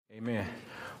Amen.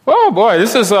 Oh boy,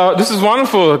 this is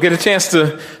wonderful. Get a chance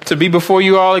to be before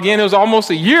you all again. It was almost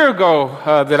a year ago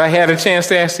that I had a chance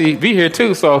to actually be here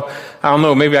too. So I don't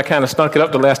know, maybe I kind of stunk it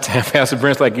up the last time. Pastor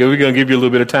Brent's like, "Yeah, we're gonna give you a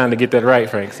little bit of time to get that right,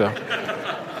 Frank." So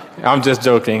I'm just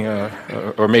joking,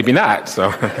 or maybe not. So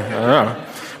I don't know.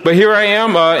 But here I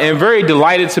am, and very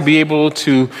delighted to be able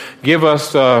to give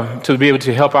us to be able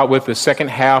to help out with the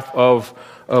second half of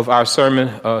our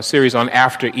sermon series on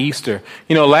after Easter.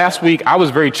 You know, last week I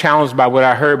was very challenged by what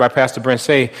I heard by Pastor Brent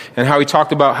say, and how he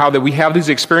talked about how that we have these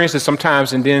experiences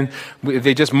sometimes, and then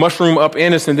they just mushroom up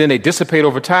in us, and then they dissipate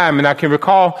over time. And I can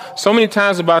recall so many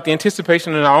times about the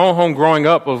anticipation in our own home growing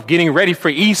up of getting ready for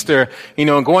Easter, you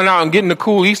know, and going out and getting the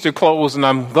cool Easter clothes. And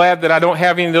I'm glad that I don't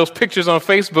have any of those pictures on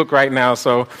Facebook right now.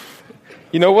 So,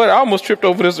 you know what? I almost tripped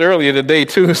over this earlier today,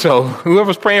 too. So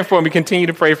whoever's praying for me, continue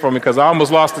to pray for me, because I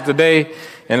almost lost it today,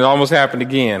 and it almost happened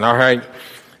again. All right.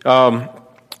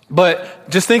 But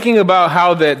just thinking about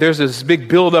how that there's this big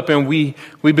buildup, and we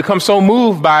become so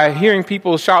moved by hearing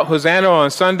people shout Hosanna on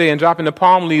Sunday and dropping the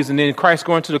palm leaves, and then Christ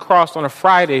going to the cross on a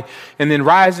Friday and then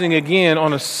rising again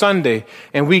on a Sunday.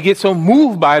 And we get so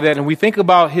moved by that, and we think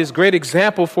about his great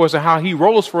example for us and how he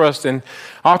rose for us. And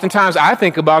oftentimes I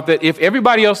think about that if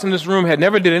everybody else in this room had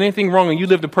never did anything wrong and you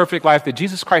lived a perfect life, that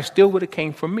Jesus Christ still would have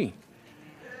came for me.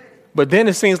 But then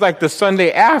it seems like the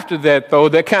Sunday after that, though,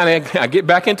 that kind of, I get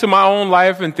back into my own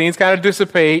life and things kind of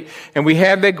dissipate, and we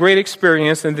have that great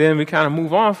experience, and then we kind of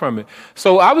move on from it.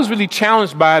 So I was really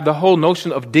challenged by the whole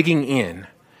notion of digging in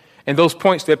and those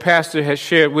points that Pastor has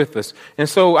shared with us. And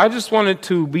so I just wanted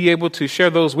to be able to share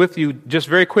those with you just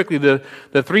very quickly, the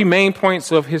three main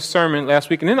points of his sermon last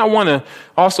week. And then I want to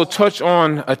also touch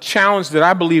on a challenge that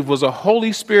I believe was a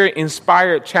Holy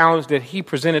Spirit-inspired challenge that he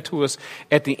presented to us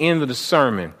at the end of the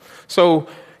sermon. So,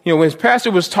 you know, when Pastor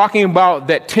was talking about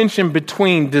that tension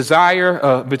between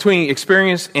desire, between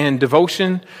experience and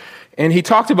devotion, and he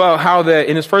talked about how that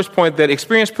in his first point that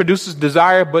experience produces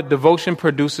desire, but devotion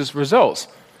produces results.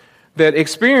 That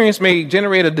experience may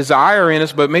generate a desire in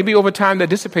us, but maybe over time that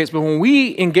dissipates. But when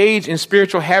we engage in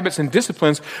spiritual habits and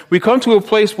disciplines, we come to a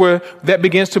place where that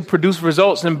begins to produce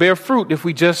results and bear fruit if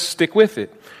we just stick with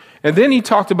it. And then he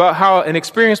talked about how an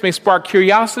experience may spark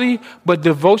curiosity, but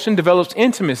devotion develops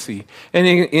intimacy. And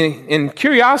in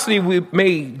curiosity, we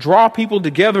may draw people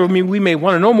together. I mean, we may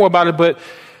want to know more about it,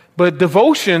 but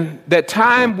devotion, that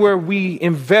time where we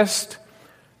invest,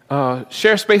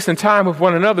 share space and time with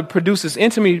one another, produces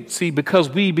intimacy because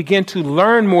we begin to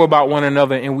learn more about one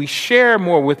another, and we share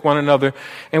more with one another,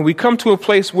 and we come to a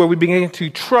place where we begin to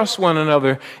trust one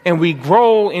another, and we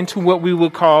grow into what we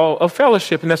would call a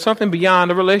fellowship, and that's something beyond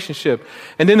a relationship.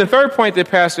 And then the third point that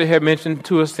Pastor had mentioned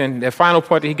to us, and the final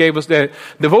point that he gave us, that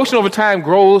devotion over time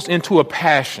grows into a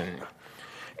passion.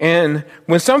 And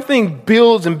when something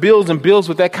builds and builds and builds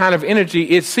with that kind of energy,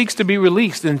 it seeks to be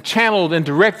released and channeled and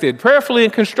directed, prayerfully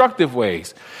in constructive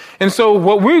ways. And so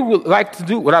what we would like to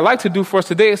do, what I'd like to do for us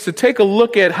today is to take a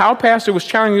look at how Pastor was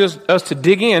challenging us to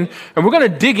dig in. And we're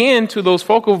going to dig into those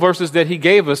focal verses that he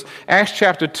gave us, Acts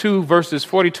chapter 2, verses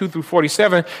 42 through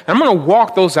 47. And I'm going to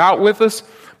walk those out with us.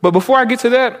 But before I get to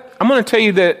that, I'm going to tell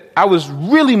you that I was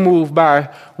really moved by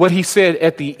what he said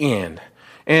at the end.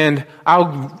 And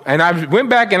I went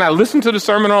back and I listened to the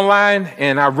sermon online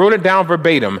and I wrote it down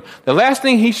verbatim. The last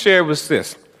thing he shared was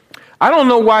this: I don't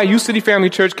know why U City Family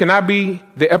Church cannot be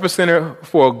the epicenter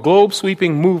for a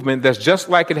globe-sweeping movement that's just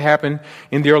like it happened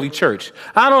in the early church.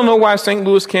 I don't know why St.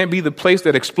 Louis can't be the place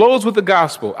that explodes with the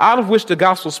gospel, out of which the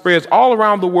gospel spreads all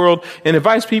around the world and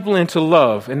invites people into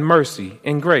love and mercy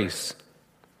and grace,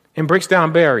 and breaks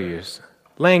down barriers,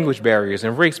 language barriers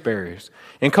and race barriers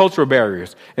and cultural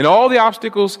barriers and all the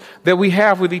obstacles that we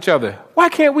have with each other. Why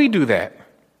can't we do that?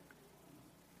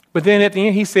 But then at the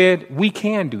end he said, we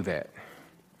can do that.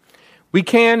 We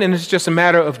can, and it's just a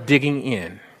matter of digging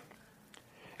in.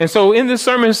 And so in this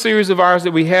sermon series of ours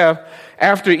that we have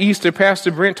after Easter, Pastor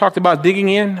Brent talked about digging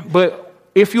in, but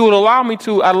if you would allow me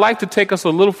to, I'd like to take us a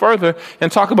little further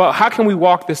and talk about how can we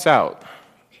walk this out.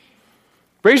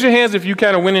 Raise your hands if you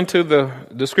kind of went into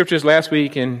the scriptures last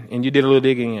week and you did a little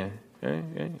digging in.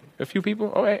 Okay. A few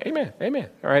people? Oh, amen, amen.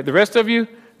 All right, the rest of you,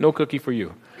 no cookie for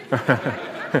you.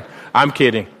 I'm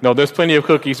kidding. No, there's plenty of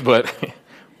cookies, but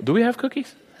do we have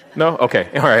cookies? No? Okay,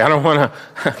 all right, I don't want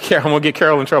to, I'm going to get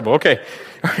Carol in trouble. Okay,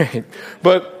 all right.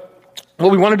 But what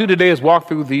we want to do today is walk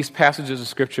through these passages of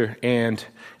scripture, and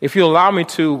if you allow me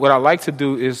to, what I like to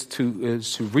do is to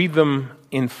read them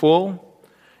in full.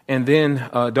 And then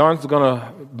Dawn's going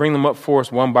to bring them up for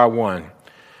us one by one.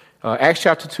 Acts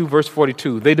chapter 2, verse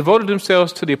 42. They devoted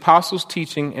themselves to the apostles'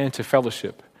 teaching and to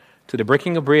fellowship, to the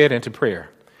breaking of bread and to prayer.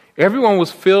 Everyone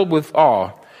was filled with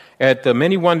awe, at the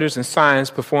many wonders and signs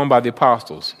performed by the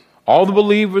apostles. All the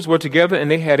believers were together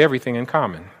and they had everything in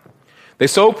common. They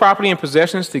sold property and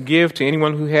possessions to give to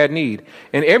anyone who had need.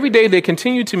 And every day they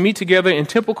continued to meet together in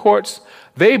temple courts.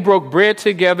 They broke bread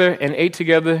together and ate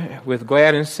together with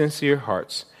glad and sincere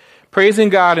hearts, praising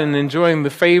God and enjoying the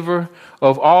favor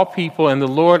of all people. And the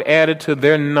Lord added to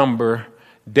their number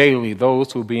daily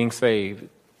those who were being saved.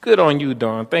 Good on you,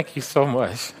 Dawn. Thank you so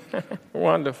much.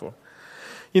 Wonderful.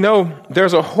 You know,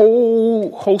 there's a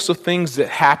whole host of things that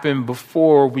happen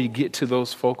before we get to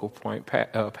those focal point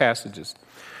passages.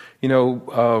 You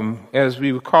know, as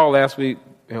we recall last week,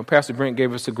 Pastor Brent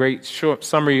gave us a great short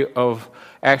summary of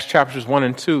Acts chapters 1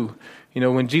 and 2. You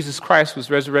know, when Jesus Christ was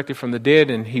resurrected from the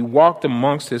dead and he walked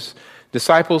amongst his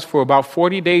disciples for about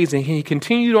 40 days and he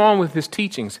continued on with his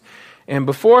teachings. And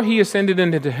before he ascended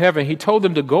into heaven, he told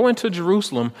them to go into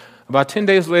Jerusalem about 10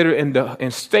 days later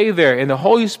and stay there. And the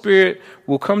Holy Spirit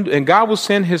will come, and God will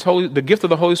send the gift of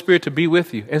the Holy Spirit to be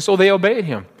with you. And so they obeyed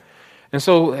him.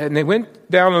 And they went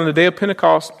down on the day of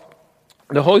Pentecost.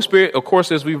 The Holy Spirit, of course,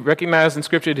 as we recognize in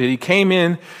Scripture, that he came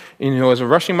in, as a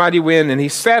rushing mighty wind, and he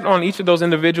sat on each of those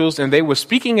individuals, and they were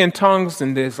speaking in tongues,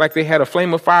 and it's like they had a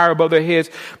flame of fire above their heads.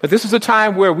 But this is a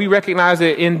time where we recognize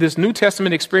that in this New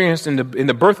Testament experience, in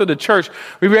the birth of the church,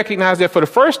 we recognize that for the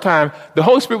first time, the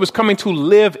Holy Spirit was coming to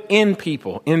live in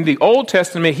people. In the Old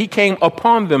Testament, he came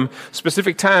upon them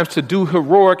specific times to do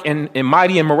heroic and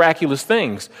mighty and miraculous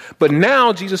things. But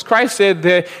now, Jesus Christ said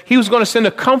that he was going to send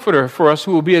a comforter for us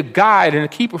who will be a guide and a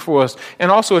keeper for us,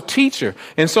 and also a teacher.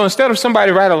 And so instead of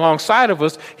somebody right alongside of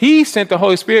us, he sent the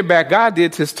Holy Spirit back, God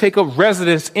did, to take up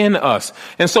residence in us.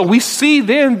 And so we see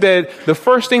then that the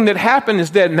first thing that happened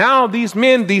is that now these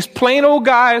men, these plain old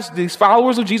guys, these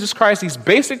followers of Jesus Christ, these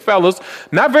basic fellows,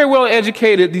 not very well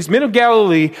educated, these men of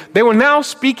Galilee, they were now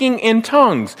speaking in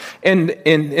tongues. And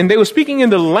they were speaking in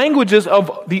the languages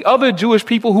of the other Jewish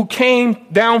people who came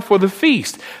down for the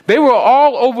feast. They were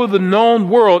all over the known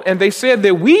world, and they said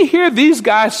that we hear these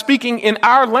guys speaking in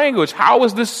our language. How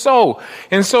is this so?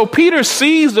 And so Peter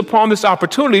seized upon this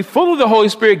opportunity, full of the Holy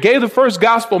Spirit, gave the first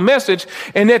gospel message,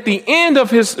 and at the end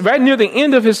of right near the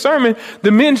end of his sermon,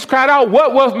 the men cried out,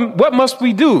 what must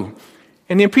we do?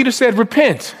 And then Peter said,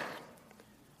 repent.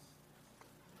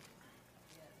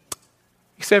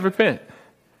 He said, repent.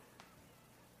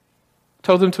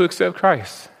 Told them to accept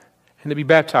Christ and to be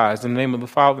baptized in the name of the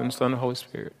Father and the Son and the Holy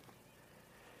Spirit.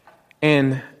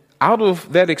 And out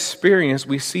of that experience,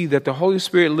 we see that the Holy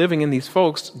Spirit living in these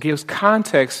folks gives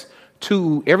context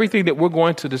to everything that we're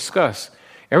going to discuss.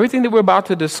 Everything that we're about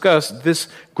to discuss, this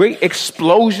great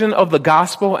explosion of the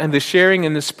gospel and the sharing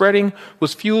and the spreading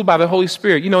was fueled by the Holy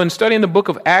Spirit. In studying the book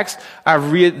of Acts, I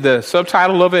read the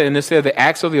subtitle of it and it said the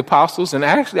Acts of the Apostles. And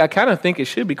actually, I kind of think it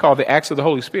should be called the Acts of the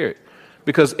Holy Spirit,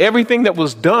 because everything that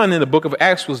was done in the book of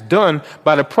Acts was done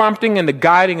by the prompting and the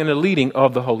guiding and the leading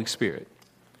of the Holy Spirit.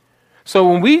 So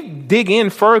when we dig in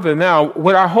further now,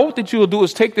 what I hope that you will do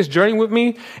is take this journey with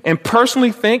me and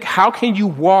personally think, how can you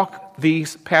walk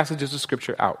these passages of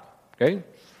Scripture out? Okay?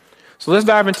 So let's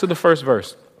dive into the first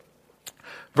verse.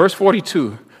 Verse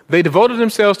 42, they devoted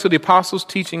themselves to the apostles'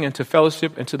 teaching and to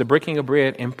fellowship and to the breaking of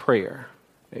bread and prayer.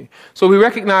 Okay? So we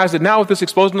recognize that now with this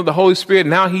explosion of the Holy Spirit,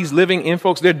 now he's living in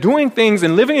folks. They're doing things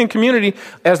and living in community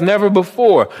as never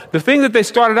before. The thing that they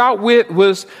started out with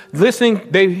was listening.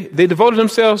 They devoted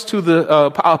themselves to the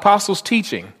apostles'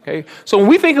 teaching. Okay? So when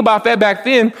we think about that back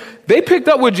then, they picked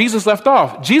up where Jesus left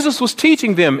off. Jesus was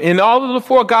teaching them. In all of the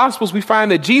four Gospels, we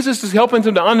find that Jesus is helping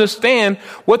them to understand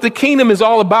what the kingdom is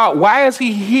all about. Why is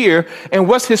he here? And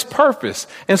what's his purpose?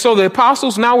 And so the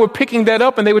apostles now were picking that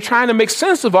up and they were trying to make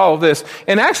sense of all of this.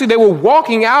 And actually, they were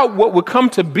walking out what would come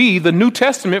to be the New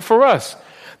Testament for us.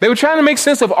 They were trying to make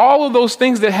sense of all of those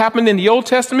things that happened in the Old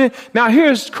Testament. Now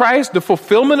here's Christ, the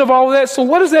fulfillment of all of that. So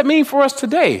what does that mean for us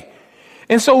today?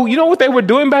 And so you know what they were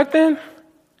doing back then?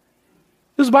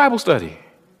 It was Bible study.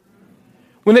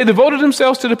 When they devoted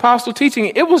themselves to the apostle teaching,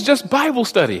 it was just Bible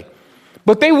study.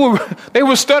 But they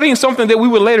were studying something that we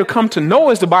would later come to know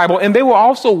as the Bible, and they were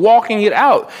also walking it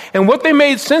out. And what they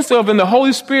made sense of and the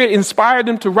Holy Spirit inspired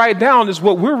them to write down is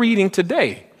what we're reading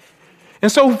today.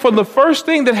 And so for the first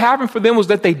thing that happened for them was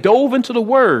that they dove into the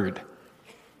Word.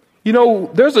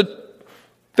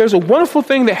 There's a wonderful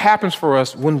thing that happens for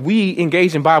us when we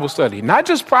engage in Bible study, not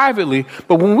just privately,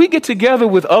 but when we get together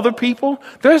with other people,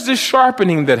 there's this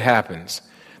sharpening that happens.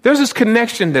 There's this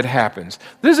connection that happens.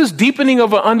 There's this deepening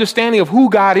of an understanding of who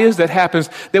God is that happens,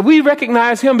 that we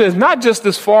recognize him as not just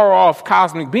this far off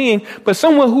cosmic being, but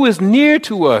someone who is near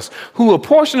to us, who a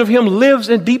portion of him lives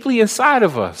in deeply inside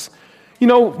of us.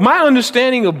 My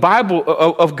understanding of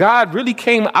of God really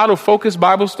came out of focused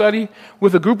Bible study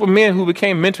with a group of men who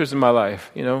became mentors in my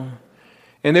life,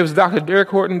 And there was Dr. Derek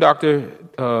Horton, Dr.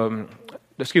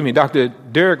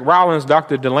 Derek Rollins,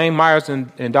 Dr. Delane Myers,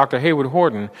 and Dr. Hayward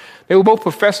Horton. They were both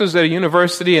professors at a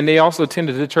university, and they also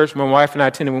attended the church my wife and I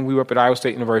attended when we were up at Iowa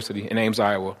State University in Ames,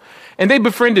 Iowa. And they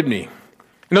befriended me.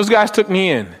 And those guys took me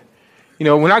in.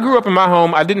 When I grew up in my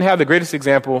home, I didn't have the greatest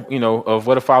example, of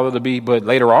what a father to be. But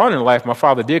later on in life, my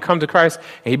father did come to Christ,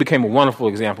 and he became a wonderful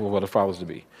example of what a father is to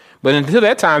be. But until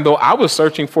that time, though, I was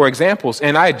searching for examples.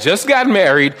 And I had just gotten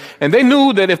married, and they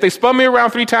knew that if they spun me around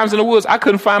 3 times in the woods, I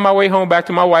couldn't find my way home back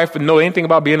to my wife and know anything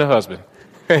about being a husband.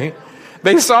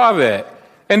 They saw that.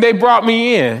 And they brought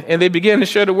me in, and they began to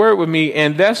share the word with me,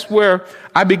 and that's where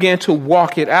I began to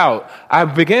walk it out. I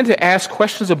began to ask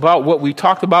questions about what we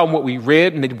talked about and what we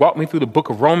read, and they walked me through the book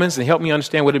of Romans and helped me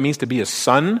understand what it means to be a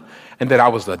son, and that I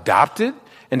was adopted,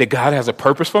 and that God has a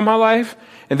purpose for my life,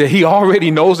 and that he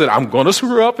already knows that I'm going to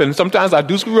screw up, and sometimes I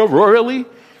do screw up royally.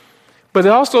 But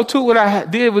also, too, what I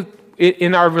did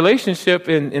in our relationship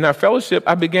and in our fellowship,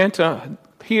 I began to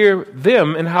hear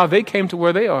them and how they came to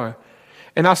where they are.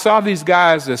 And I saw these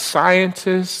guys as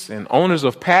scientists and owners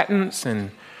of patents,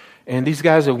 and these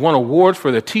guys have won awards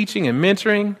for their teaching and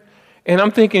mentoring. And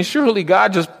I'm thinking, surely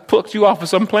God just plucked you off of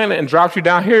some planet and dropped you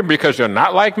down here because you're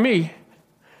not like me.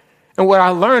 And what I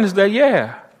learned is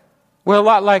that, we're a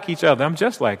lot like each other. I'm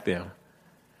just like them.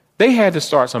 They had to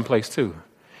start someplace too.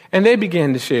 And they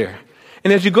began to share.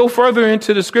 And as you go further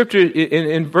into the scripture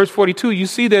in verse 42, you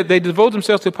see that they devote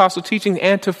themselves to apostle teaching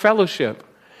and to fellowship.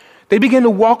 They began to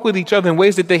walk with each other in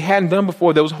ways that they hadn't done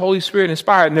before. That was Holy Spirit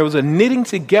inspired, and there was a knitting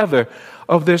together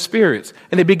of their spirits.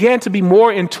 And they began to be more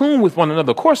in tune with one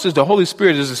another. Of course, the Holy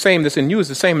Spirit is the same that's in you, is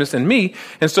the same that's in me.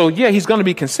 And so, he's going to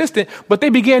be consistent, but they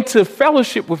began to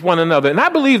fellowship with one another. And I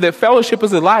believe that fellowship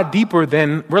is a lot deeper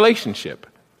than relationship.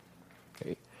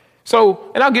 Okay.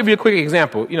 So, and I'll give you a quick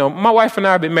example. My wife and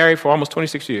I have been married for almost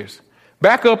 26 years.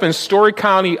 Back up in Story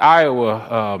County,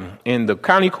 Iowa, in the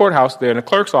county courthouse there in the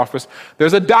clerk's office,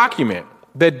 there's a document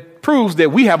that proves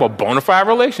that we have a bona fide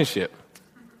relationship.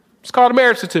 It's called a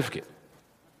marriage certificate.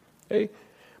 Okay?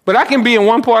 But I can be in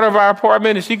one part of our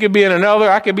apartment and she could be in another.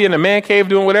 I could be in a man cave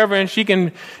doing whatever, and she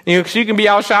can be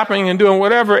out shopping and doing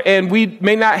whatever, and we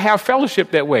may not have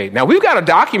fellowship that way. Now, we've got a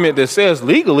document that says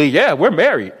legally, we're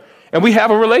married, and we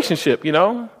have a relationship,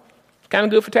 It's kind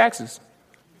of good for taxes.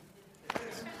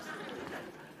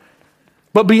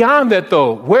 But beyond that,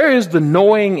 though, where is the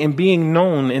knowing and being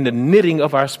known and the knitting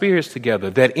of our spirits together,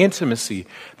 that intimacy,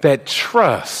 that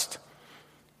trust?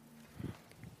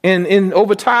 And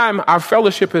over time, our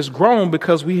fellowship has grown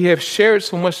because we have shared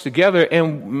so much together.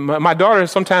 And my daughter,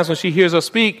 sometimes when she hears us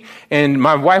speak, and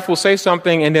my wife will say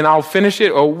something, and then I'll finish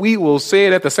it, or we will say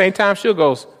it at the same time, she'll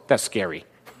go, "That's scary."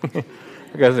 I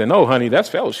said, "No, honey, that's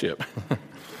fellowship."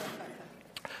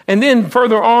 And then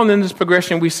further on in this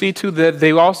progression, we see too that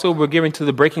they also were giving to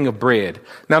the breaking of bread.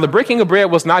 Now, the breaking of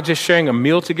bread was not just sharing a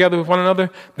meal together with one another.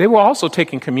 They were also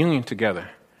taking communion together.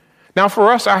 Now,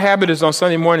 for us, our habit is on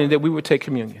Sunday morning that we would take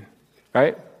communion,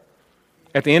 right?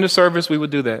 At the end of service, we would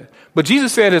do that. But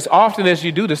Jesus said, as often as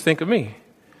you do this, think of me.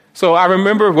 So I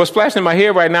remember what's flashing in my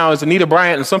head right now is Anita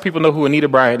Bryant, and some people know who Anita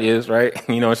Bryant is, right?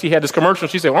 And she had this commercial.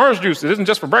 She said, "Orange juice, it isn't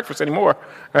just for breakfast anymore,"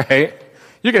 right?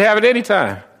 You can have it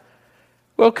anytime.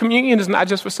 Well, communion is not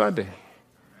just for Sunday.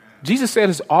 Jesus said,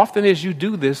 as often as you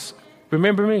do this,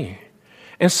 remember me.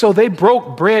 And so they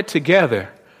broke bread together.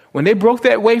 When they broke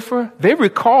that wafer, they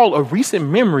recalled a recent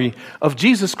memory of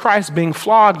Jesus Christ being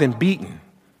flogged and beaten.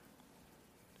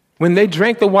 When they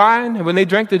drank the wine and when they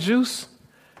drank the juice,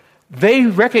 they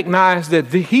recognized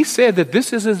that he said that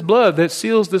this is his blood that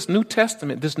seals this New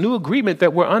Testament, this new agreement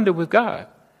that we're under with God.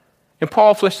 And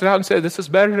Paul fleshed it out and said, this is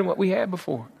better than what we had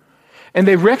before. And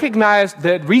they recognized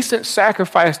that recent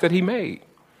sacrifice that he made.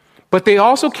 But they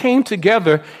also came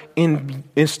together in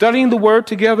studying the word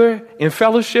together, in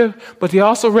fellowship, but they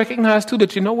also recognized too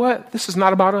that, this is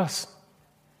not about us.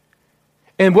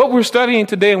 And what we're studying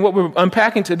today and what we're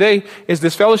unpacking today is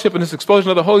this fellowship and this explosion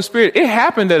of the Holy Spirit. It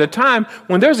happened at a time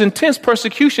when there's intense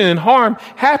persecution and harm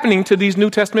happening to these New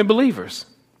Testament believers.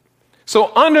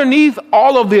 So underneath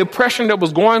all of the oppression that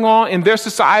was going on in their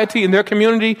society, in their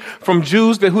community, from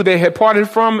Jews who they had parted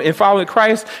from in following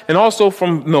Christ, and also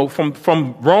from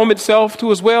Rome itself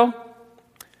too as well,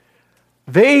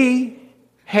 they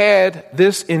had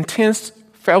this intense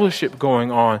fellowship going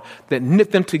on that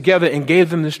knit them together and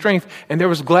gave them the strength, and there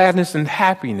was gladness and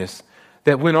happiness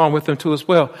that went on with them too as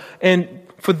well. And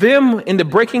for them, in the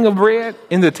breaking of bread,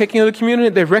 in the taking of the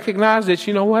communion, they recognized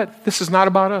that, this is not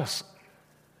about us.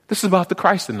 This is about the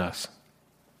Christ in us.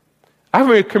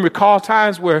 I can recall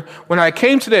times where when I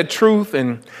came to that truth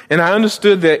and I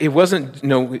understood that it wasn't,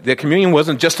 that communion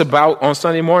wasn't just about on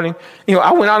Sunday morning,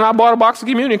 I went out and I bought a box of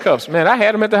communion cups. Man, I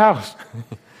had them at the house.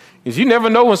 Because you never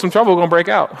know when some trouble is going to break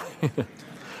out.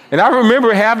 And I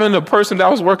remember having a person that I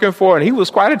was working for, and he was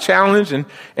quite a challenge, and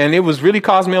it was really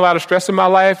causing me a lot of stress in my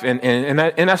life, and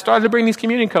I started to bring these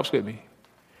communion cups with me.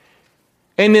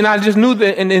 And then I just knew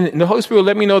that, and then the Holy Spirit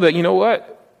let me know that, you know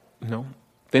what,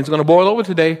 things are going to boil over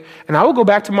today. And I would go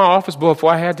back to my office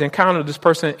before I had to encounter this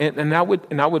person, and I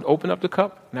would open up the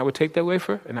cup, and I would take that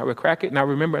wafer, and I would crack it, and I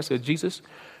remember I said, Jesus,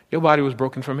 your body was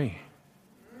broken for me.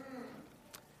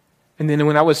 And then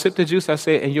when I would sip the juice, I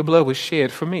said, and your blood was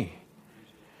shed for me.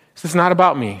 So it's not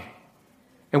about me.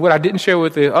 And what I didn't share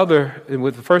with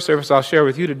the first service, I'll share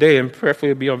with you today, and preferably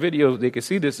it'll be on video so they can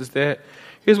see this, is that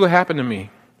here's what happened to me.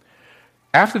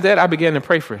 After that, I began to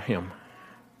pray for him.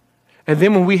 And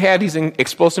then when we had these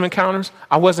explosive encounters,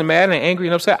 I wasn't mad and angry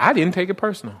and upset. I didn't take it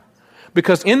personal.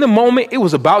 Because in the moment, it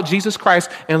was about Jesus Christ.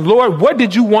 And Lord, what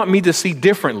did you want me to see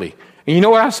differently? And you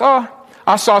know what I saw?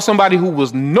 I saw somebody who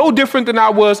was no different than I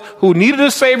was, who needed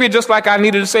a Savior just like I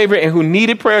needed a Savior, and who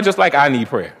needed prayer just like I need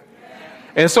prayer.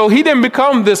 And so he didn't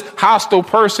become this hostile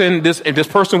person, this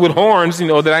person with horns,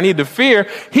 that I need to fear.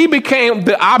 He became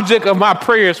the object of my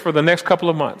prayers for the next couple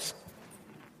of months.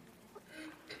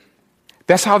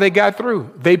 That's how they got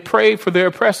through. They prayed for their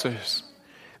oppressors.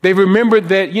 They remembered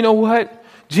that, you know what?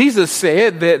 Jesus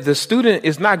said that the student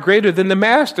is not greater than the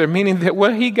master, meaning that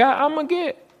what he got, I'm going to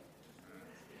get.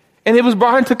 And it was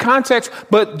brought into context,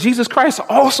 but Jesus Christ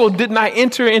also did not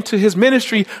enter into his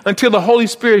ministry until the Holy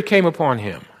Spirit came upon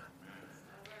him.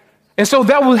 And so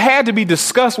that had to be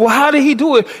discussed. Well, how did he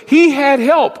do it? He had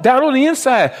help down on the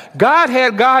inside. God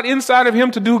had God inside of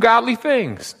him to do godly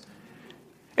things.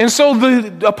 And so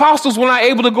the apostles were not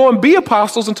able to go and be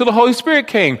apostles until the Holy Spirit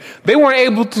came. They weren't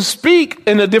able to speak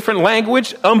in a different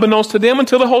language, unbeknownst to them,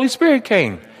 until the Holy Spirit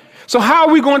came. So how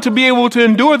are we going to be able to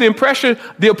endure the oppression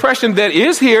that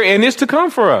is here and is to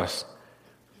come for us?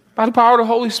 By the power of the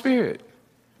Holy Spirit,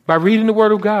 by reading the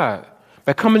Word of God,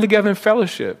 by coming together in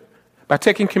fellowship, by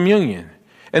taking communion.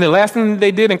 And the last thing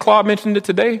they did, and Claude mentioned it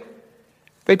today,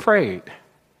 they prayed.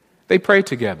 They prayed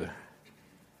together.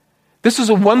 This is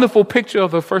a wonderful picture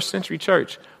of the first century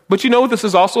church. But you know what this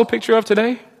is also a picture of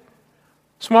today?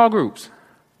 Small groups.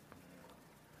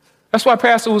 That's why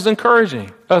Pastor was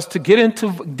encouraging us to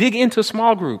dig into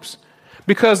small groups.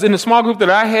 Because in the small group that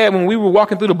I had when we were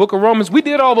walking through the book of Romans, we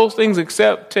did all those things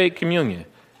except take communion.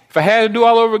 If I had to do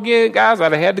all over again, guys,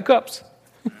 I'd have had the cups.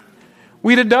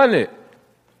 We'd have done it.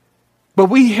 But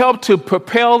we helped to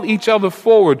propel each other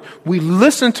forward. We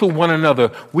listened to one another.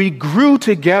 We grew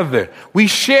together. We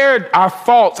shared our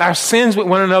faults, our sins with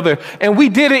one another. And we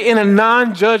did it in a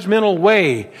non-judgmental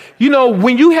way.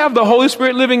 When you have the Holy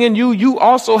Spirit living in you, you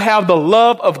also have the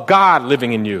love of God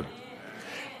living in you.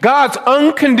 God's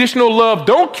unconditional love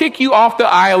don't kick you off the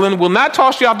island, will not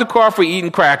toss you off the car for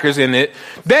eating crackers in it.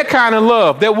 That kind of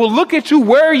love that will look at you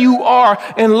where you are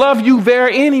and love you there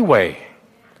anyway.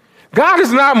 God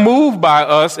is not moved by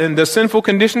us in the sinful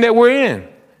condition that we're in.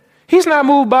 He's not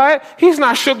moved by it. He's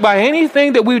not shook by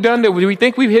anything that we've done that we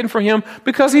think we've hidden from him,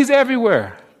 because he's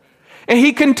everywhere. And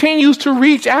he continues to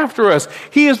reach after us.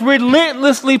 He is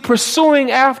relentlessly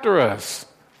pursuing after us.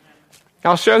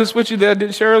 I'll share this with you that I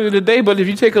didn't share earlier today, but if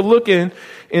you take a look in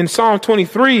Psalm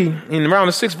 23, in around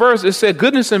the 6th verse, it said,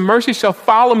 goodness and mercy shall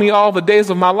follow me all the days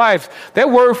of my life.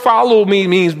 That word follow me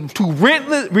means to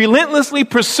relentlessly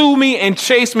pursue me and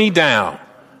chase me down.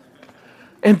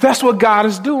 And that's what God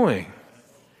is doing.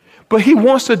 But he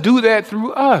wants to do that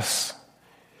through us.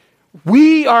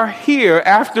 We are here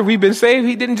after we've been saved.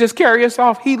 He didn't just carry us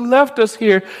off. He left us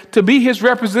here to be his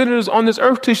representatives on this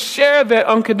earth, to share that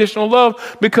unconditional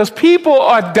love, because people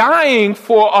are dying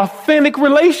for authentic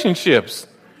relationships.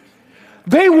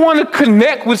 They want to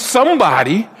connect with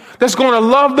somebody that's going to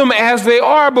love them as they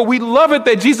are, but we love it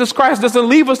that Jesus Christ doesn't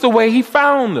leave us the way he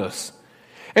found us.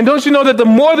 And don't you know that the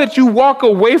more that you walk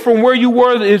away from where you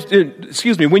were,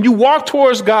 when you walk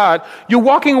towards God, you're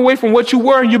walking away from what you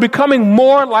were and you're becoming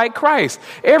more like Christ.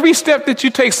 Every step that you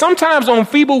take, sometimes on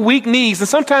feeble, weak knees, and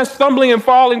sometimes stumbling and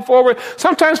falling forward,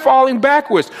 sometimes falling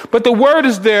backwards. But the word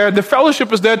is there, the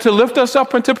fellowship is there to lift us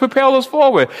up and to propel us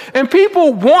forward. And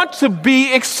people want to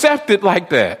be accepted like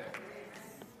that.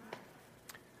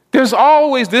 There's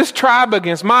always this tribe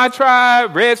against my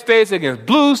tribe, red states against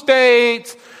blue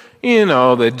states,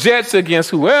 the Jets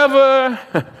against whoever.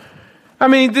 I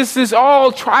mean, this is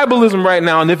all tribalism right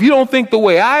now. And if you don't think the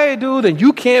way I do, then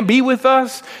you can't be with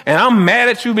us. And I'm mad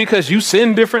at you because you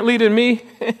sin differently than me.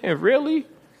 Really?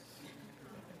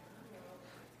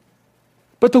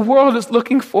 But the world is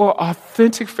looking for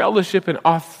authentic fellowship and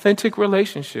authentic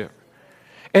relationship.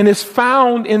 And it's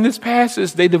found in this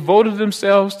passage. They devoted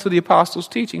themselves to the apostles'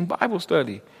 teaching, Bible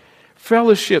study,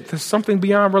 fellowship. There's something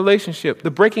beyond relationship. The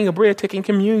breaking of bread, taking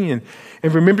communion,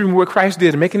 and remembering what Christ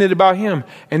did, making it about him.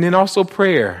 And then also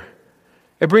prayer.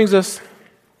 It brings us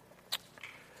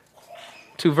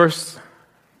to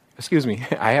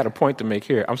I had a point to make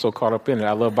here. I'm so caught up in it.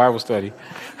 I love Bible study.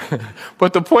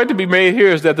 But the point to be made here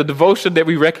is that the devotion that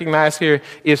we recognize here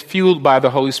is fueled by the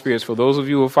Holy Spirit. For those of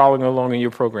you who are following along in your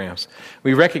programs,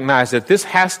 we recognize that this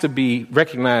has to be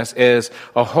recognized as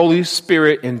a Holy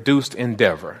Spirit-induced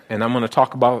endeavor. And I'm going to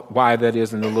talk about why that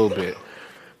is in a little bit.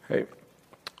 Okay.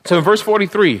 So in verse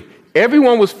 43,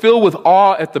 everyone was filled with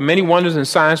awe at the many wonders and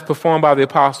signs performed by the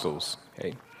apostles.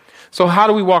 Okay. So how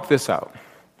do we walk this out?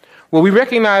 Well, we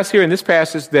recognize here in this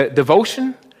passage that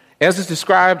devotion, as is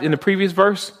described in the previous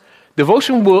verse,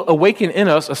 devotion will awaken in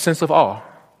us a sense of awe.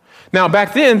 Now,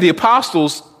 back then, the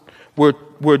apostles were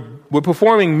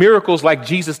performing miracles like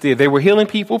Jesus did. They were healing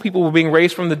people. People were being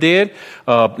raised from the dead.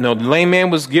 The lame man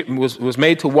was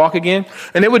made to walk again.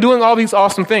 And they were doing all these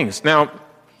awesome things. Now,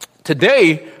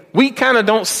 today, we kind of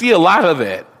don't see a lot of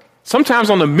that. Sometimes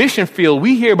on the mission field,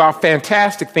 we hear about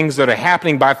fantastic things that are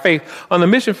happening by faith on the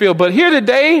mission field. But here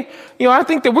today, I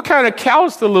think that we're kind of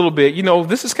calloused a little bit.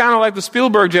 This is kind of like the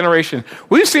Spielberg generation.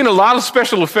 We've seen a lot of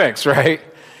special effects, right?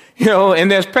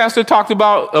 And as Pastor talked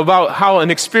about how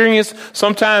an experience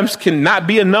sometimes can not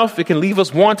be enough. It can leave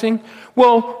us wanting.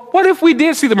 Well, what if we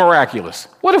did see the miraculous?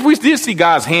 What if we did see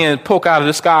God's hand poke out of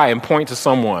the sky and point to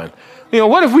someone?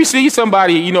 What if we see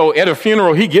somebody, at a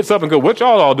funeral, he gets up and goes, what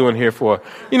y'all all doing here for?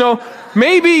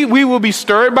 Maybe we will be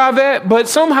stirred by that, but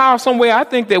somehow, some way, I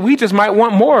think that we just might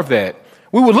want more of that.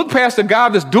 We would look past the God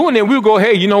that's doing it, and we would go,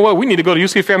 hey, you know what? We need to go to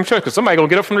UC Family Church because somebody's going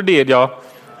to get up from the dead, y'all.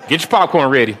 Get your popcorn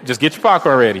ready. Just get your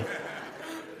popcorn ready.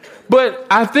 But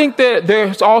I think that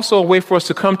there's also a way for us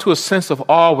to come to a sense of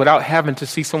awe without having to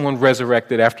see someone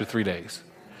resurrected after 3 days.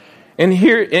 And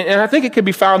I think it could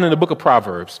be found in the book of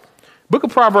Proverbs. Book of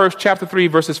Proverbs, chapter 3,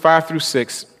 verses 5 through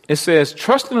 6, it says,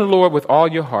 trust in the Lord with all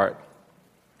your heart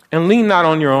and lean not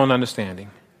on your own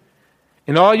understanding.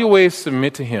 In all your ways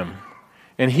submit to him,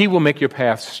 and he will make your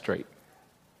paths straight.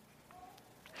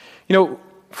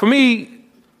 For me,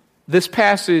 this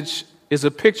passage is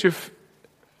a picture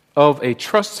of a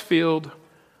trust-filled,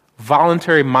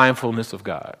 voluntary mindfulness of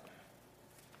God.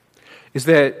 Is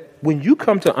that when you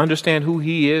come to understand who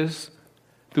he is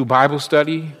through Bible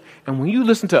study, and when you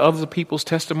listen to other people's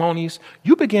testimonies,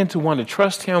 you begin to want to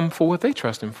trust him for what they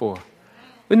trust him for.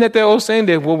 Isn't that the old saying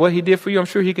that, well, what he did for you, I'm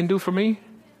sure he can do for me?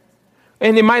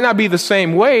 And it might not be the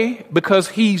same way because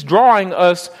he's drawing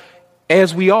us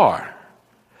as we are.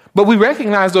 But we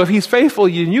recognize, though, if he's faithful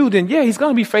in you, then, yeah, he's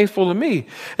going to be faithful to me.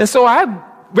 And so I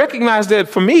recognize that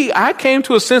for me, I came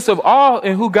to a sense of awe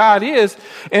in who God is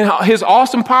and his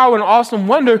awesome power and awesome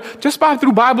wonder just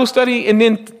through Bible study and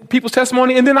then people's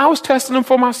testimony. And then I was testing them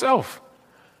for myself.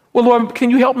 Well, Lord, can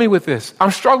you help me with this?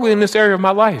 I'm struggling in this area of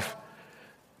my life.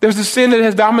 There's a sin that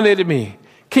has dominated me.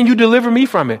 Can you deliver me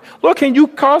from it? Lord, can you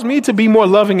cause me to be more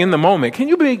loving in the moment? Can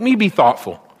you make me be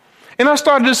thoughtful? And I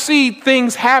started to see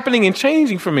things happening and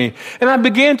changing for me. And I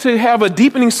began to have a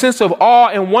deepening sense of awe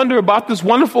and wonder about this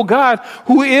wonderful God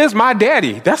who is my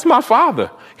daddy. That's my father.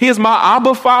 He is my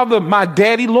Abba Father, my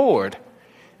daddy Lord.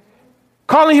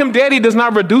 Calling him daddy does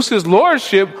not reduce his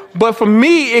lordship, but for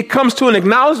me, it comes to an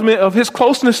acknowledgement of his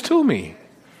closeness to me.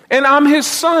 And I'm his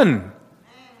son.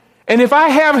 And if I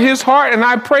have his heart and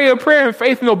I pray a prayer in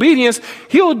faith and obedience,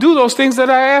 he'll do those things that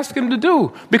I ask him to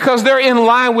do because they're in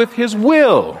line with his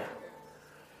will.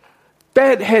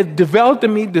 That had developed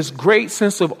in me this great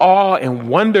sense of awe and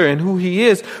wonder in who he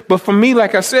is. But for me,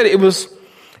 like I said, it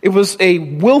was a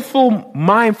willful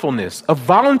mindfulness, a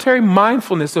voluntary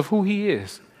mindfulness of who he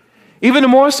is. Even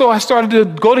more so, I started to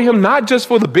go to him not just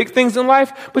for the big things in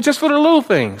life, but just for the little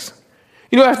things.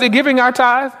 After giving our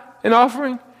tithe and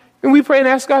offering, and we pray and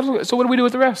ask God, so what do we do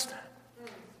with the rest?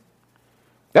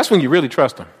 That's when you really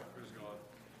trust him.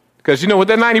 Because, with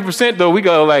that 90%, though, we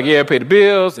go like, yeah, pay the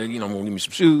bills, and, we'll give me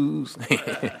some shoes.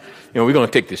 We're going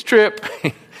to take this trip.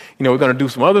 We're going to do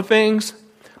some other things.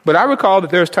 But I recall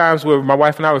that there's times where my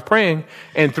wife and I were praying,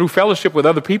 and through fellowship with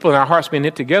other people and our hearts being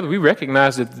knit together, we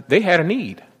recognized that they had a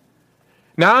need.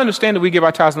 Now, I understand that we give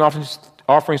our tithes and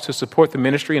offerings to support the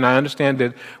ministry, and I understand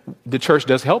that the church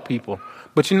does help people.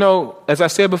 But, as I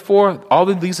said before, all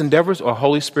of these endeavors are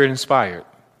Holy Spirit inspired.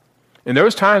 And there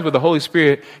was times where the Holy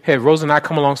Spirit had Rose and I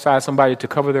come alongside somebody to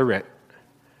cover their rent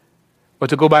or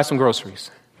to go buy some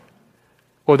groceries.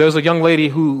 Or there was a young lady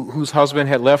whose husband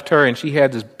had left her and she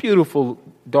had this beautiful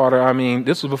daughter,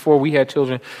 this was before we had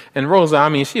children. And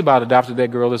Rosa, she about adopted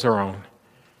that girl as her own.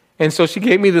 And so she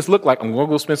gave me this look like, I'm going to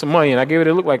go spend some money. And I gave her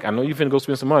a look like, I know you're finna go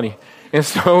spend some money. And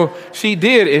so she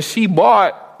did. And she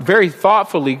bought very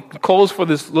thoughtfully clothes for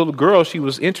this little girl. She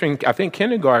was entering, I think,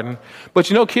 kindergarten. But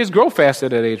kids grow fast at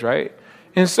that age, right?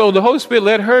 And so the Holy Spirit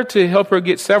led her to help her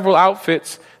get several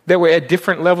outfits that were at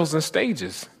different levels and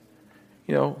stages.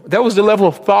 That was the level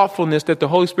of thoughtfulness that the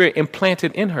Holy Spirit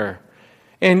implanted in her.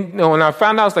 And when I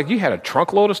found out, it's like, you had a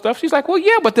trunk load of stuff. She's like, well,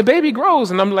 yeah, but the baby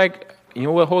grows. And I'm like, you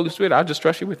know what, Holy Spirit, I'll just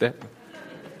trust you with that.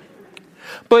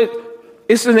 But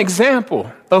it's an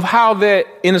example of how that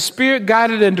in a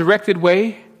spirit-guided and directed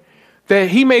way, that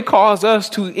he may cause us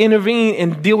to intervene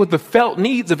and deal with the felt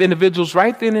needs of individuals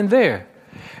right then and there.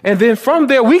 And then from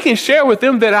there, we can share with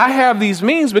them that I have these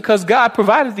means because God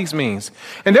provided these means.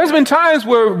 And there's been times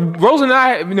where Rose and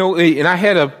I, and I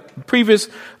had a previous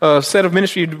set of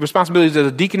ministry responsibilities as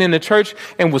a deacon in the church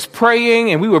and was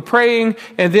praying, and we were praying,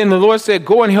 and then the Lord said,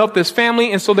 go and help this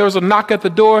family. And so there was a knock at the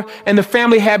door, and the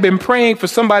family had been praying for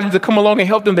somebody to come along and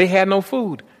help them. They had no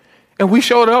food. And we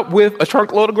showed up with a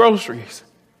trunk load of groceries.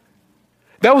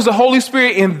 That was the Holy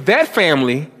Spirit in that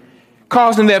family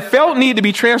causing that felt need to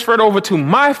be transferred over to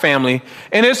my family,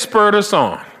 and it spurred us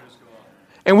on.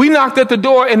 And we knocked at the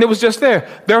door, and it was just there.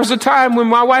 There was a time when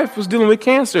my wife was dealing with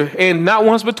cancer, and not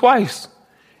once but twice.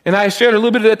 And I shared a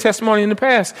little bit of that testimony in the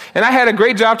past. And I had a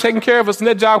great job taking care of us, and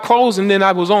that job closed, and then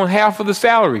I was on half of the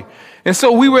salary. And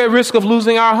so we were at risk of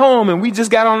losing our home, and we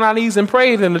just got on our knees and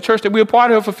prayed. And the church that we were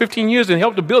part of for 15 years and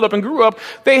helped to build up and grew up,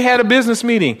 they had a business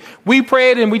meeting. We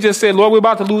prayed, and we just said, Lord, we're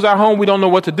about to lose our home. We don't know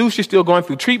what to do. She's still going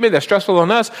through treatment. That's stressful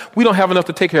on us. We don't have enough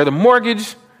to take care of the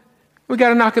mortgage. We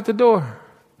got a knock at the door.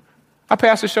 Our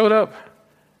pastor showed up.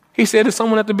 He said to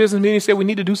someone at the business meeting, he said, we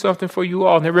need to do something for you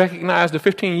all. And they recognized the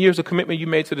 15 years of commitment you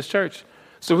made to this church.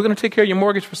 So we're going to take care of your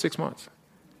mortgage for 6 months.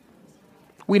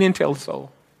 We didn't tell the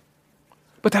soul.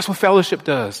 But that's what fellowship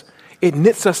does. It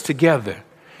knits us together.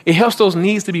 It helps those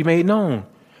needs to be made known.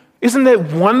 Isn't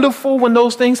that wonderful when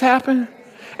those things happen?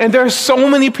 And there are so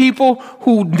many people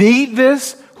who need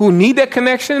this, who need that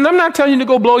connection. And I'm not telling you to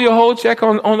go blow your whole check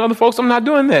on other folks. I'm not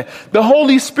doing that. The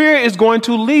Holy Spirit is going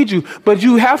to lead you, but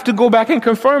you have to go back and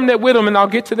confirm that with them. And I'll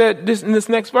get to that in this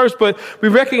next verse. But we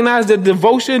recognize that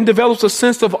devotion develops a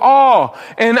sense of awe.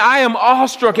 And I am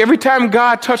awestruck every time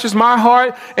God touches my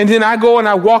heart, and then I go and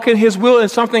I walk in his will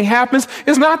and something happens.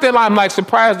 It's not that I'm like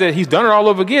surprised that he's done it all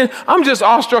over again. I'm just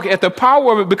awestruck at the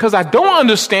power of it because I don't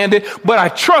understand it, but I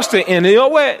trust it. And you know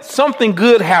what? Something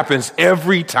good happens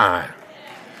every time.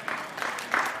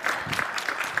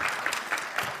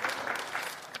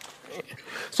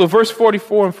 So verse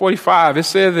 44 and 45, it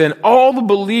says, then all the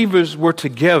believers were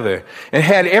together and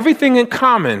had everything in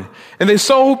common, and they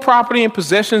sold property and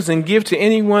possessions and give to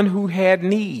anyone who had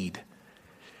need.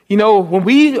 When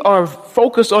we are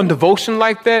focused on devotion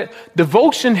like that,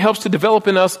 devotion helps to develop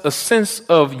in us a sense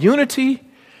of unity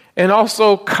and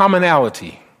also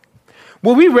commonality.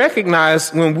 Well, we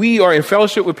recognize when we are in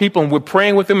fellowship with people and we're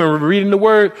praying with them and we're reading the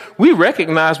word, we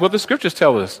recognize what the scriptures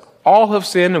tell us. All have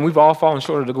sinned and we've all fallen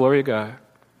short of the glory of God.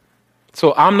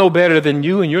 So I'm no better than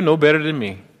you and you're no better than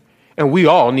me. And we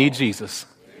all need Jesus.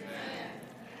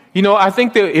 Amen. I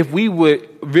think that if we would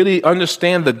really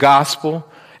understand the gospel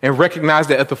and recognize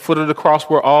that at the foot of the cross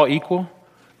we're all equal,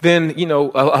 then,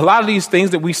 a lot of these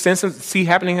things that we sense and see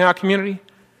happening in our community,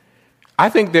 I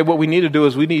think that what we need to do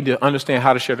is we need to understand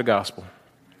how to share the gospel.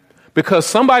 Because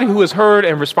somebody who has heard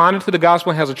and responded to the gospel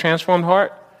and has a transformed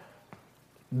heart,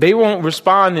 they won't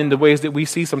respond in the ways that we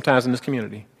see sometimes in this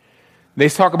community. They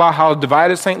talk about how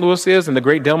divided St. Louis is and the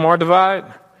Great Delmar Divide.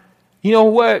 You know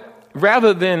what?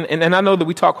 Rather than, and I know that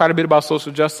we talk quite a bit about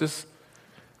social justice,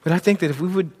 but I think that if we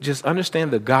would just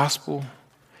understand the gospel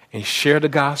and share the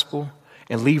gospel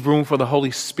and leave room for the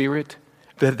Holy Spirit,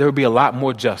 that there would be a lot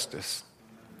more justice.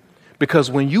 Because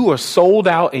when you are sold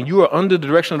out and you are under the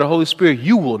direction of the Holy Spirit,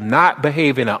 you will not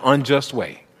behave in an unjust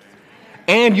way.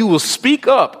 And you will speak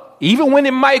up, even when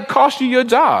it might cost you your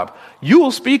job. You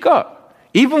will speak up.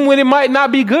 Even when it might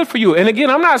not be good for you. And again,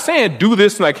 I'm not saying do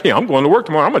this like, hey, I'm going to work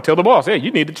tomorrow. I'm going to tell the boss, hey, you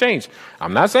need to change.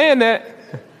 I'm not saying that.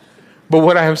 But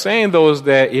what I am saying, though, is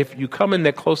that if you come in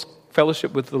that close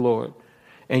fellowship with the Lord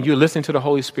and you're listening to the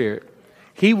Holy Spirit,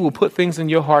 he will put things in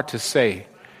your heart to say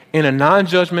in a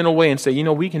non-judgmental way and say,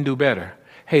 we can do better.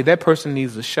 Hey, that person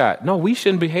needs a shot. No, we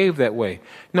shouldn't behave that way.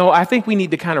 No, I think we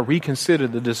need to kind of reconsider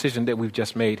the decision that we've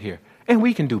just made here. And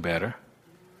we can do better.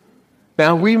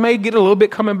 Now, we may get a little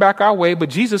bit coming back our way, but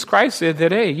Jesus Christ said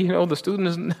that, hey, the student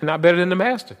is not better than the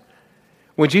master.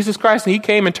 When Jesus Christ, he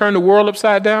came and turned the world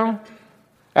upside down,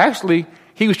 actually,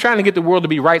 he was trying to get the world to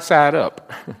be right side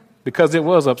up because it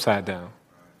was upside down.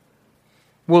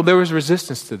 Well, there is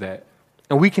resistance to that,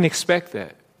 and we can expect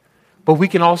that. But we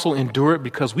can also endure it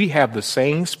because we have the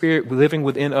same Spirit living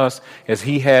within us as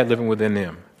he had living within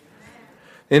them.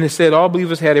 And it said all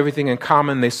believers had everything in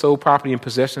common. They sold property and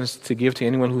possessions to give to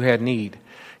anyone who had need.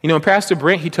 You know, and Pastor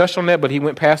Brent, he touched on that, but he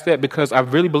went past that because I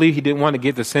really believe he didn't want to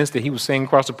get the sense that he was saying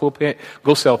across the pulpit,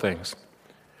 go sell things.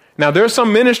 Now, there are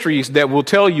some ministries that will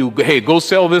tell you, hey, go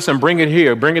sell this and bring it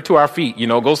here. Bring it to our feet. You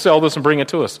know, go sell this and bring it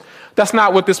to us. That's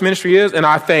not what this ministry is. And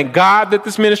I thank God that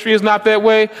this ministry is not that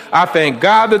way. I thank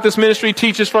God that this ministry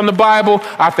teaches from the Bible.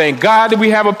 I thank God that we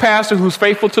have a pastor who's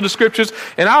faithful to the scriptures.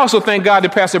 And I also thank God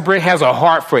that Pastor Brent has a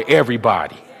heart for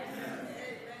everybody.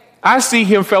 I see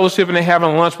him fellowshipping and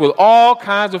having lunch with all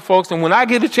kinds of folks. And when I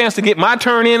get a chance to get my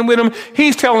turn in with him,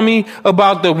 he's telling me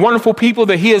about the wonderful people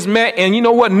that he has met. And you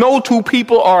know what? No two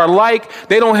people are alike.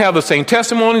 They don't have the same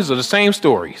testimonies or the same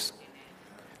stories.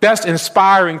 That's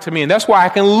inspiring to me. And that's why I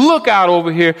can look out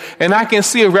over here and I can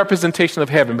see a representation of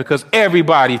heaven, because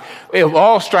everybody of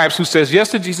all stripes who says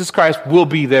yes to Jesus Christ will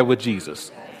be there with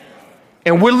Jesus.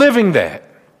 And we're living that.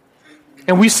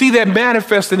 And we see that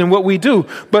manifested in what we do.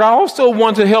 But I also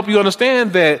want to help you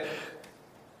understand that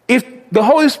if the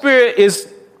Holy Spirit is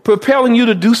propelling you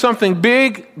to do something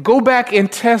big, go back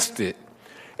and test it.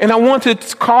 And I want to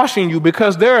caution you,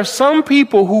 because there are some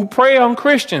people who prey on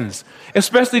Christians,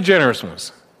 especially generous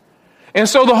ones. And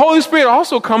so the Holy Spirit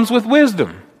also comes with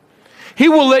wisdom. He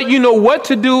will let you know what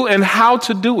to do and how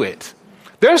to do it.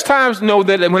 There's times,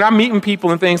 that when I'm meeting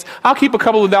people and things, I'll keep a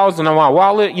couple of dollars in my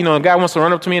wallet. You know, a guy wants to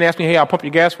run up to me and ask me, hey, I'll pump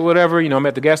your gas for whatever. You know, I'm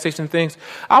at the gas station and things.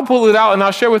 I'll pull it out and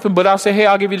I'll share with them, but I'll say, hey,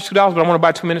 I'll give you the $2, but I want to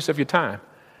buy 2 minutes of your time.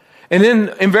 And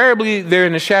then invariably, they're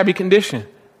in a shabby condition.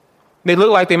 They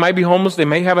look like they might be homeless. They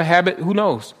may have a habit. Who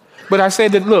knows? But I say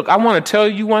that, look, I want to tell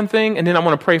you one thing, and then I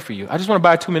want to pray for you. I just want to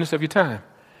buy 2 minutes of your time.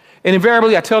 And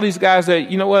invariably, I tell these guys that,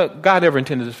 you know what? God never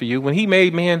intended this for you. When he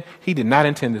made man, he did not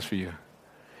intend this for you.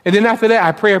 And then after that,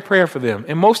 I pray a prayer for them.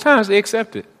 And most times they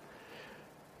accept it.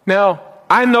 Now,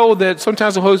 I know that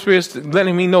sometimes the Holy Spirit is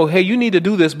letting me know, hey, you need to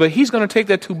do this, but he's going to take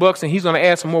that $2 and he's going to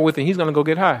add some more with it. And he's going to go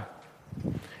get high.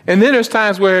 And then there's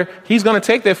times where he's going to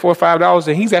take that $4 or $5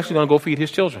 and he's actually going to go feed his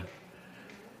children.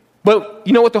 But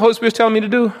you know what the Holy Spirit's telling me to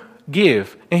do?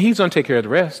 Give. And he's going to take care of the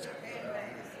rest.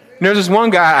 And there's this one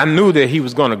guy, I knew that he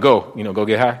was going to go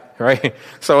get high, right?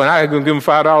 So, and I was going to give him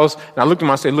 $5, and I looked at him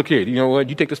and I said, look here, you know what?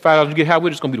 You take this $5 you get high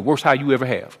with, it's going to be the worst high you ever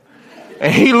have.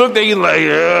 And he looked at you like,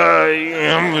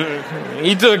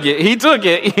 he took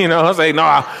it, you know. I was like,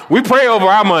 no, we pray over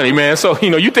our money, man. So, you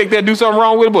know, you take that, do something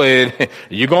wrong with it, but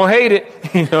you're going to hate it,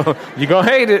 you know, you're going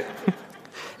to hate it.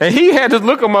 And he had this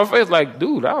look on my face like,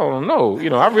 dude, I don't know, you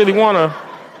know, I really want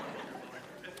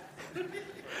to.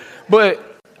 But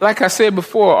like I said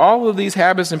before, all of these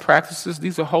habits and practices,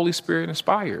 these are Holy Spirit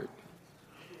inspired.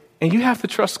 And you have to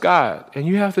trust God, and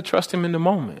you have to trust him in the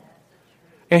moment.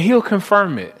 And he'll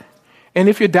confirm it. And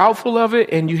if you're doubtful of it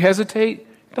and you hesitate,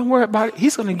 don't worry about it.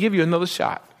 He's going to give you another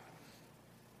shot.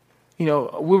 You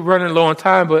know, we're running low on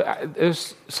time, but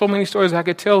there's so many stories I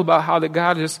could tell about how that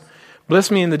God has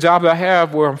blessed me in the job I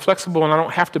have, where I'm flexible and I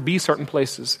don't have to be certain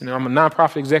places. You know, I'm a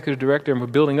nonprofit executive director, and we're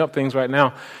building up things right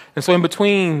now. And so in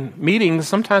between meetings,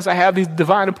 sometimes I have these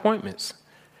divine appointments,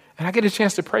 and I get a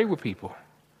chance to pray with people.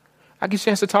 I get a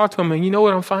chance to talk to them, and you know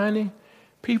what I'm finding?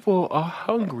 People are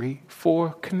hungry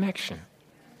for connection.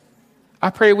 I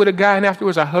prayed with a guy, and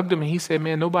afterwards I hugged him, and he said,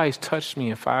 man, nobody's touched me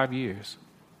in 5 years.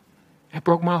 That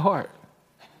broke my heart.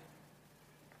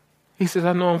 He says,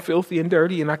 I know I'm filthy and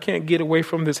dirty and I can't get away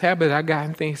from this habit I got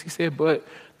and things. He said, but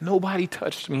nobody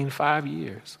touched me in 5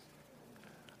 years.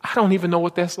 I don't even know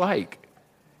what that's like.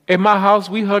 At my house,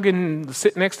 we hug and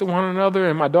sit next to one another,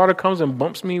 and my daughter comes and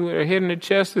bumps me with her head in the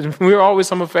chest, and we're always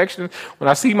some affection. When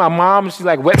I see my mom, she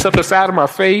like wets up the side of my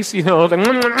face, you know,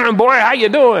 like, boy, how you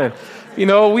doing? You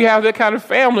know, we have that kind of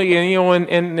family, and, you know,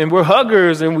 and we're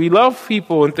huggers, and we love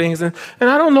people and things. And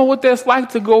I don't know what that's like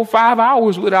to go 5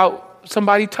 hours without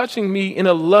somebody touching me in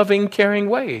a loving, caring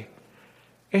way.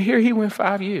 And here he went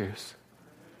 5 years.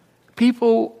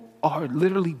 People are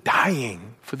literally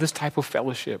dying for this type of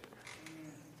fellowship.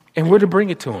 And we're to bring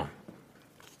it to them.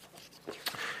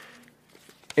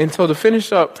 And so to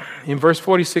finish up, in verse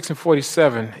 46 and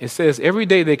 47, it says, every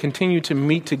day they continued to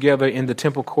meet together in the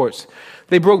temple courts.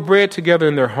 They broke bread together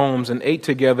in their homes and ate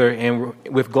together and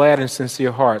with glad and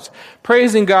sincere hearts,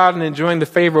 praising God and enjoying the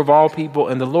favor of all people.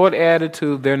 And the Lord added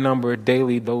to their number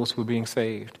daily those who were being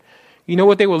saved. You know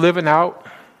what they were living out?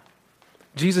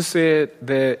 Jesus said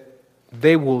that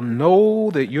they will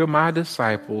know that you're my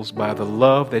disciples by the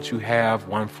love that you have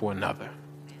one for another.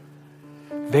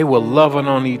 They were loving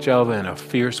on each other in a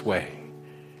fierce way,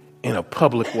 in a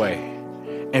public way.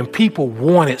 And people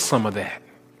wanted some of that.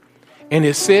 And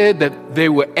it said that they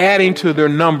were adding to their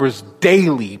numbers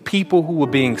daily people who were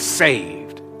being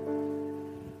saved.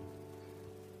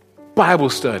 Bible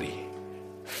study,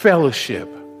 fellowship,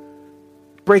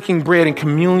 breaking bread and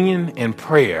communion and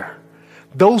prayer.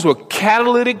 Those were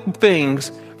catalytic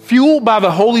things fueled by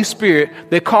the Holy Spirit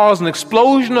that caused an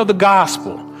explosion of the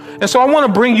gospel. And so I want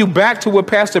to bring you back to what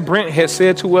Pastor Brent had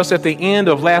said to us at the end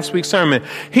of last week's sermon.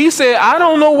 He said, I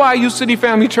don't know why you City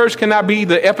Family Church cannot be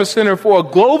the epicenter for a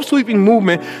globe-sweeping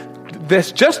movement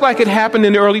that's just like it happened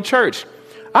in the early church.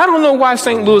 I don't know why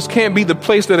St. Louis can't be the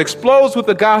place that explodes with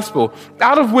the gospel,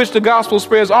 out of which the gospel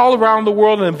spreads all around the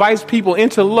world and invites people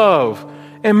into love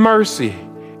and mercy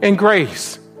and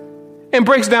grace, and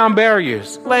breaks down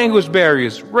barriers, language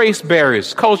barriers, race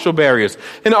barriers, cultural barriers,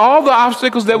 and all the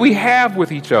obstacles that we have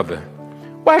with each other.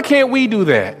 Why can't we do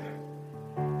that?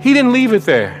 He didn't leave it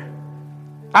there.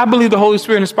 I believe the Holy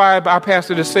Spirit inspired our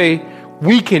pastor to say,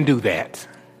 we can do that.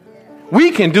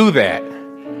 We can do that.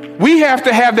 We have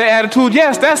to have the attitude,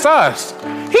 yes, that's us.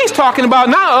 He's talking about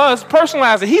not us,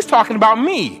 personalize it. He's talking about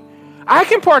me. I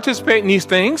can participate in these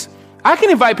things. I can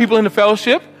invite people into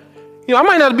fellowship. You know, I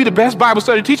might not be the best Bible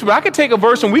study teacher, but I can take a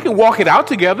verse and we can walk it out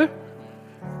together.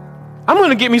 I'm going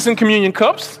to get me some communion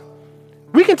cups.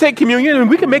 We can take communion and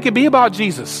we can make it be about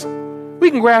Jesus.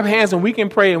 We can grab hands and we can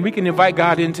pray and we can invite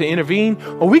God in to intervene,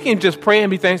 or we can just pray and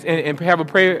be and have a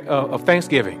prayer of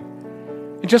thanksgiving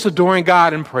and just adoring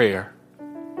God in prayer.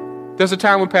 There's a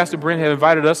time when Pastor Brent had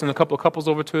invited us and a couple of couples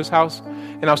over to his house,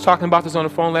 and I was talking about this on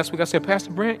the phone last week. I said, Pastor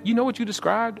Brent, you know what you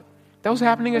described? That was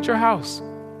happening at your house.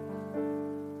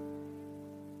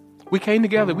 We came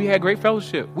together. We had great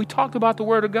fellowship. We talked about the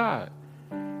Word of God.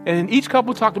 And each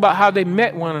couple talked about how they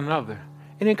met one another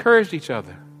and encouraged each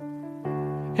other.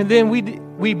 And then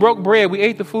we broke bread. We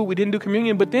ate the food. We didn't do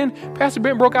communion. But then Pastor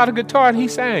Brent broke out a guitar and he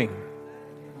sang.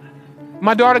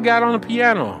 My daughter got on the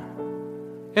piano.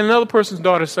 And another person's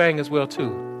daughter sang as well too.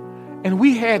 And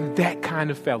we had that kind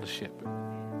of fellowship.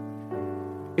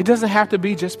 It doesn't have to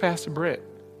be just Pastor Brent.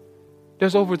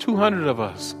 There's over 200 of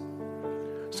us.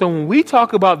 So when we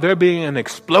talk about there being an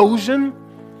explosion,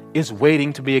 it's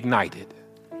waiting to be ignited.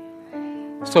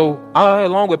 So I,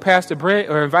 along with Pastor Brent,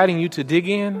 are inviting you to dig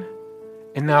in.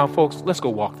 And now, folks, let's go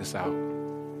walk this out.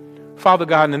 Father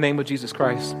God, in the name of Jesus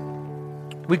Christ,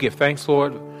 we give thanks,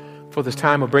 Lord, for this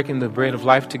time of breaking the bread of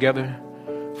life together.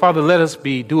 Father, let us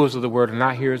be doers of the word and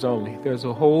not hearers only. There's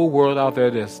a whole world out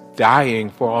there that's dying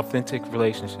for authentic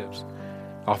relationships,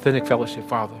 authentic fellowship,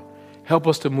 Father. Help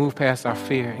us to move past our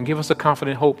fear and give us a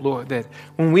confident hope, Lord, that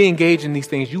when we engage in these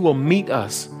things, you will meet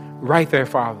us right there,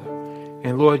 Father.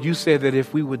 And Lord, you said that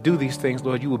if we would do these things,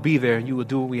 Lord, you will be there and you will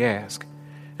do what we ask.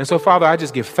 And so, Father, I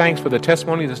just give thanks for the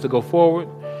testimony that's to go forward.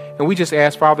 And we just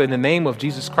ask, Father, in the name of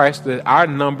Jesus Christ, that our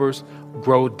numbers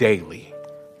grow daily,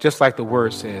 just like the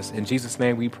word says. In Jesus'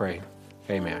 name we pray.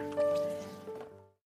 Amen.